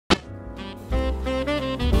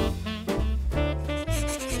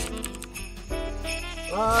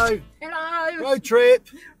Hello. Hello. Road trip.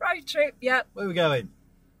 Road trip, yep. Where are we going?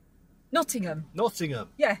 Nottingham. Nottingham.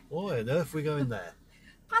 Yeah. Why on earth are we going there?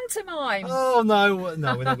 Pantomime. Oh no, we're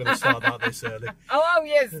not going to start that this early. Oh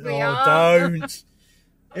yes, we are. Don't.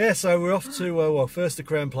 Yeah, so we're off to well, first the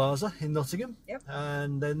Crowne Plaza in Nottingham, Yep.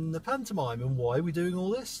 and then the pantomime. And why are we doing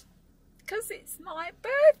all this? Because it's my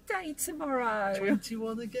birthday tomorrow.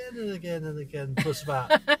 21 again and again and again, plus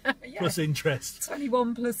that, Yeah. plus interest.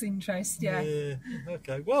 21 plus interest, yeah. Yeah.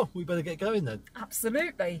 Okay. Well, we better get going then.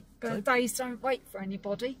 Absolutely. Birthdays don't wait for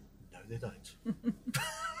anybody. No, they don't.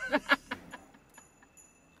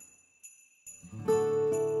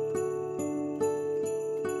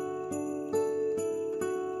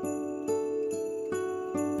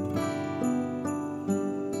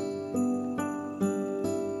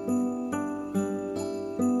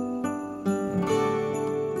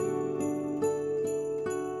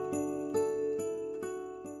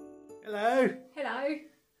 Hello. Hello.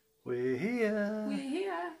 We're here. We're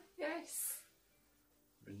here, yes.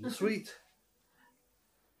 We're in the suite.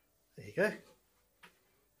 There you go.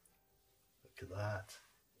 Look at that.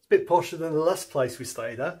 It's a bit posher than the last place we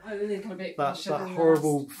stayed at. A little bit That posher than the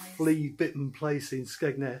horrible last place. flea-bitten place in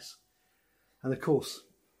Skegness. And of course,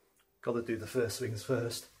 got to do the first things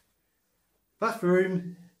first.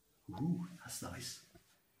 Bathroom. Ooh, that's nice.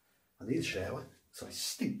 I need a shower, so I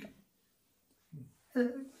stink. Hello.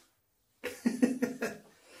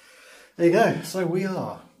 There you go. So we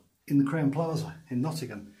are in the Crowne Plaza in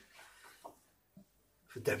Nottingham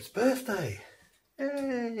for Deb's birthday.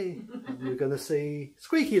 Yay! And we're going to see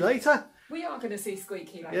Squeaky later. We are going to see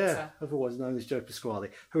Squeaky later. Yeah, otherwise known as Joe Pasquale,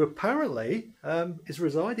 who apparently is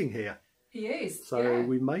residing here. He is. So yeah.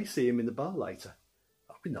 we may see him in the bar later.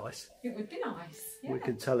 That'd be nice. It would be nice. Yeah. We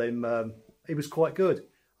can tell him he was quite good.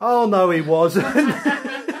 Oh no, he wasn't.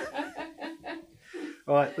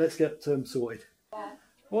 Right, let's get sorted.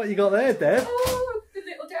 What you got there, Deb? Oh, the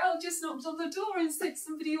little girl just knocked on the door and said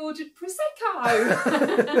somebody ordered Prosecco.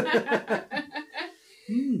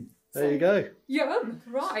 There you go. Yum.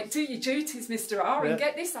 Right, do your duties, Mr. R, and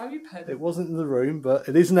get this open. It wasn't in the room, but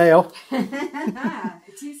it is now.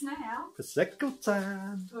 It is now. Prosecco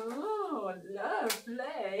time. Oh,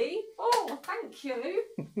 lovely. Oh, thank you.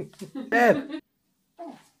 Deb,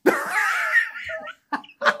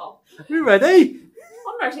 Oh, are we ready?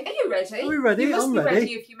 I'm ready. Are you ready? Are we ready? You must I'm be ready.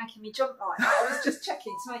 ready if you're making me jump like that. I was just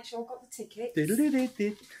checking to make sure I've got the tickets.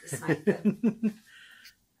 Diddle-dee-dee-dee. This made them.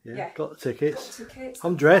 Yeah, got the tickets. Got tickets.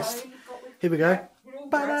 I'm dressed. Got the- Here we go. Yeah, we're all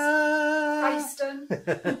dressed. Ta-da! Face done.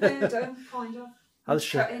 Hair done, kind of.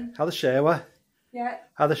 Had a shower. Yeah.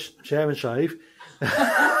 Had a shave and shave.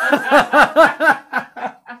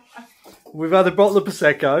 We've had a bottle of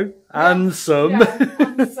Prosecco and some. Yeah,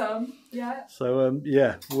 and some. Yeah. So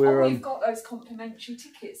yeah, We've got those complimentary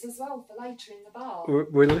tickets as well for later in the bar.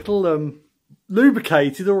 we're a little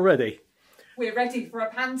lubricated already. We're ready for a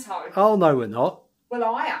panto. Oh no, we're not. Well,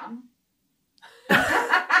 I am.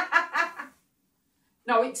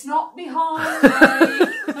 No, it's not behind me.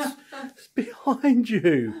 It's behind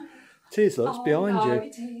you. It is, look, it's Oh, behind no, you.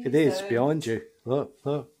 It is isn't. behind you. Look,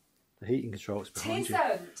 look. The heating control is behind you.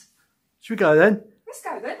 Tisn't. Should we go then? Let's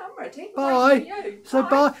go then, I'm ready. Bye. Waiting for you. So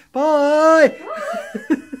bye. Bye.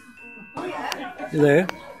 Oh, yeah. You there?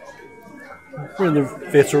 We're in the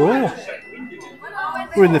Theatre Royal.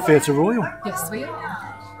 We're in the Theatre Royal. Yes, we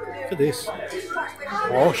are. Look at this.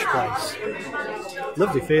 Posh place.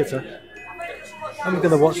 Lovely theatre. And we're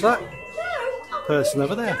going to watch that person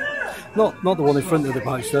over there. Not the one in front of the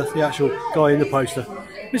poster, the actual guy in the poster.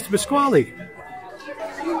 Mr. Pasquale.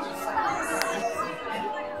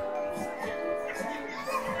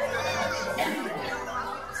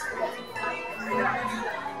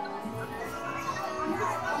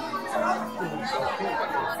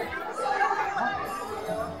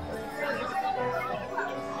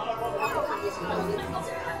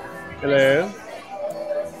 Hello.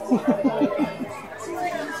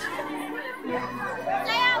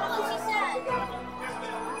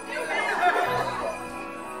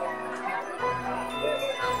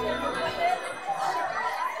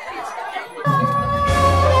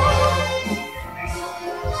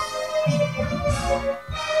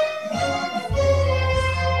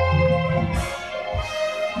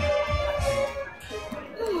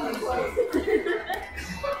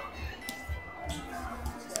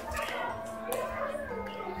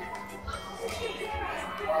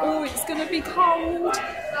 Oh, it's going to be cold.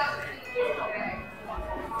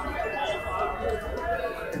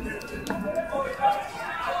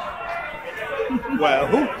 Well,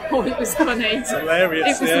 Oh, it was funny. it's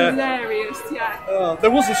hilarious. It was yeah. hilarious, yeah.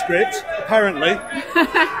 There was a script, apparently.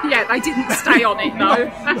 Yeah, they didn't stay on it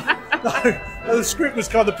though. No, And the script was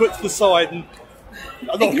kind of put to the side and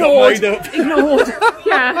a lot Ignored. got made up. Ignored.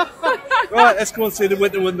 Yeah. Right, let's go and see the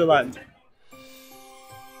Winter Wonderland.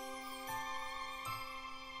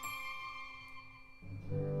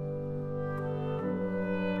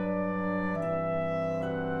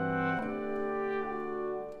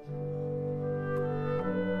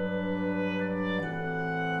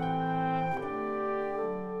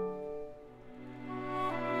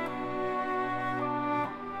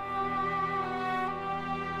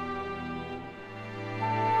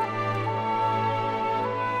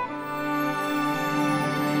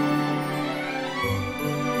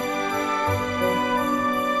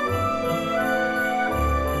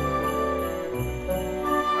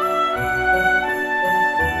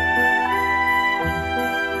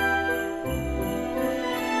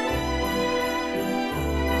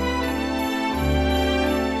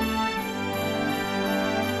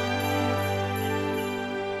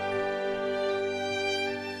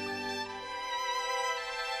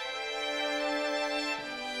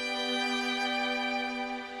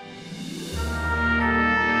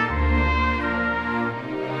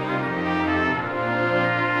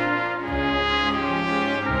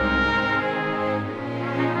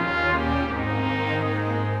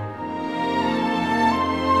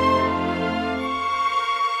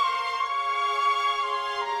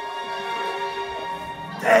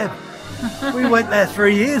 Deb, we went there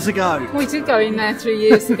 3 years ago. We did go in there 3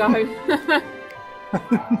 years ago.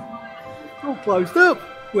 All closed up.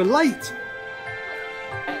 We're late.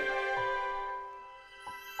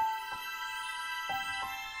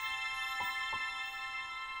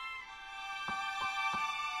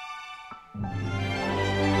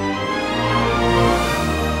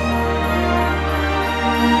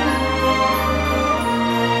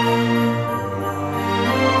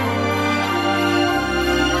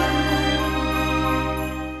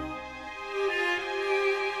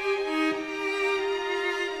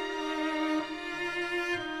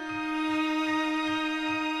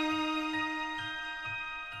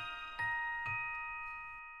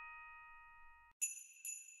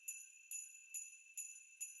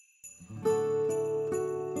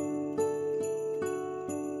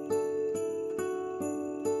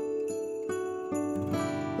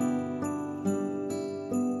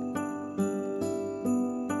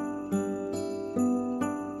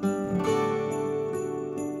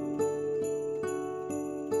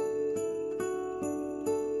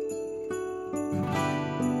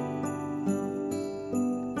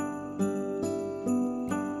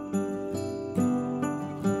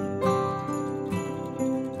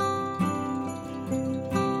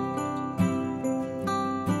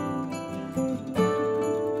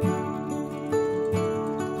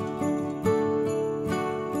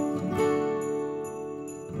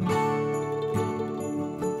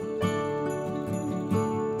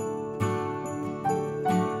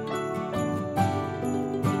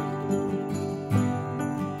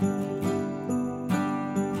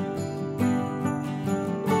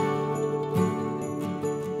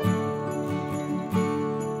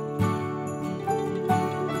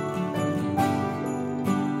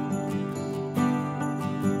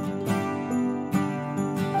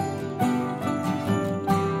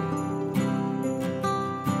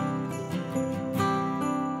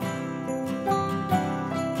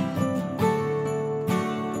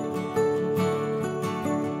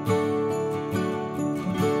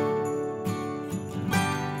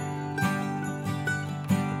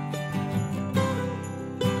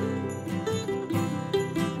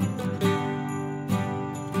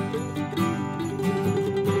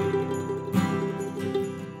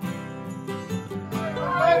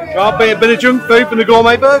 Can't beat a bit of junk food from the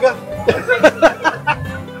gourmet burger.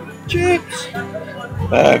 Chips.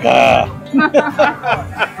 Burger.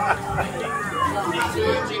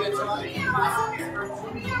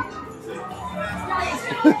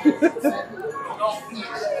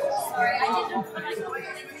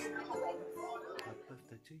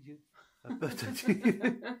 Happy birthday to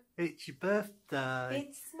you. It's your birthday.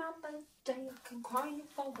 It's my birthday, I can cry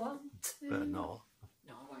if I want to. But not.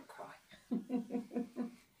 No, I won't cry.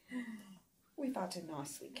 We've had a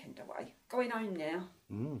nice weekend away. Going home now.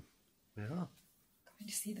 We are. Going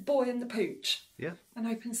to see the boy and the pooch. Yep. And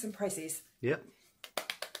open some prezzies. Yep.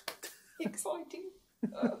 Exciting.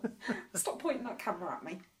 Stop pointing that camera at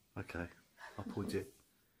me. Okay. I'll point it.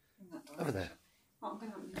 In that direction. Over there. Oh, I'm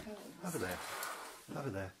going to open the curtains. Over there. Over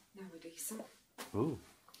there. Now we're decent. Ooh.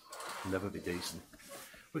 Never be decent.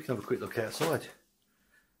 We can have a quick look outside.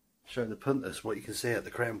 Showing the punters what you can see at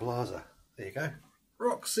the Crowne Plaza. There you go.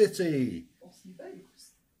 Rock City. Awesome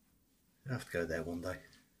boots. I have to go there one day.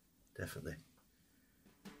 Definitely.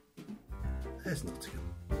 There's Nottingham.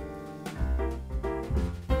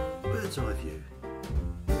 Bird's eye view.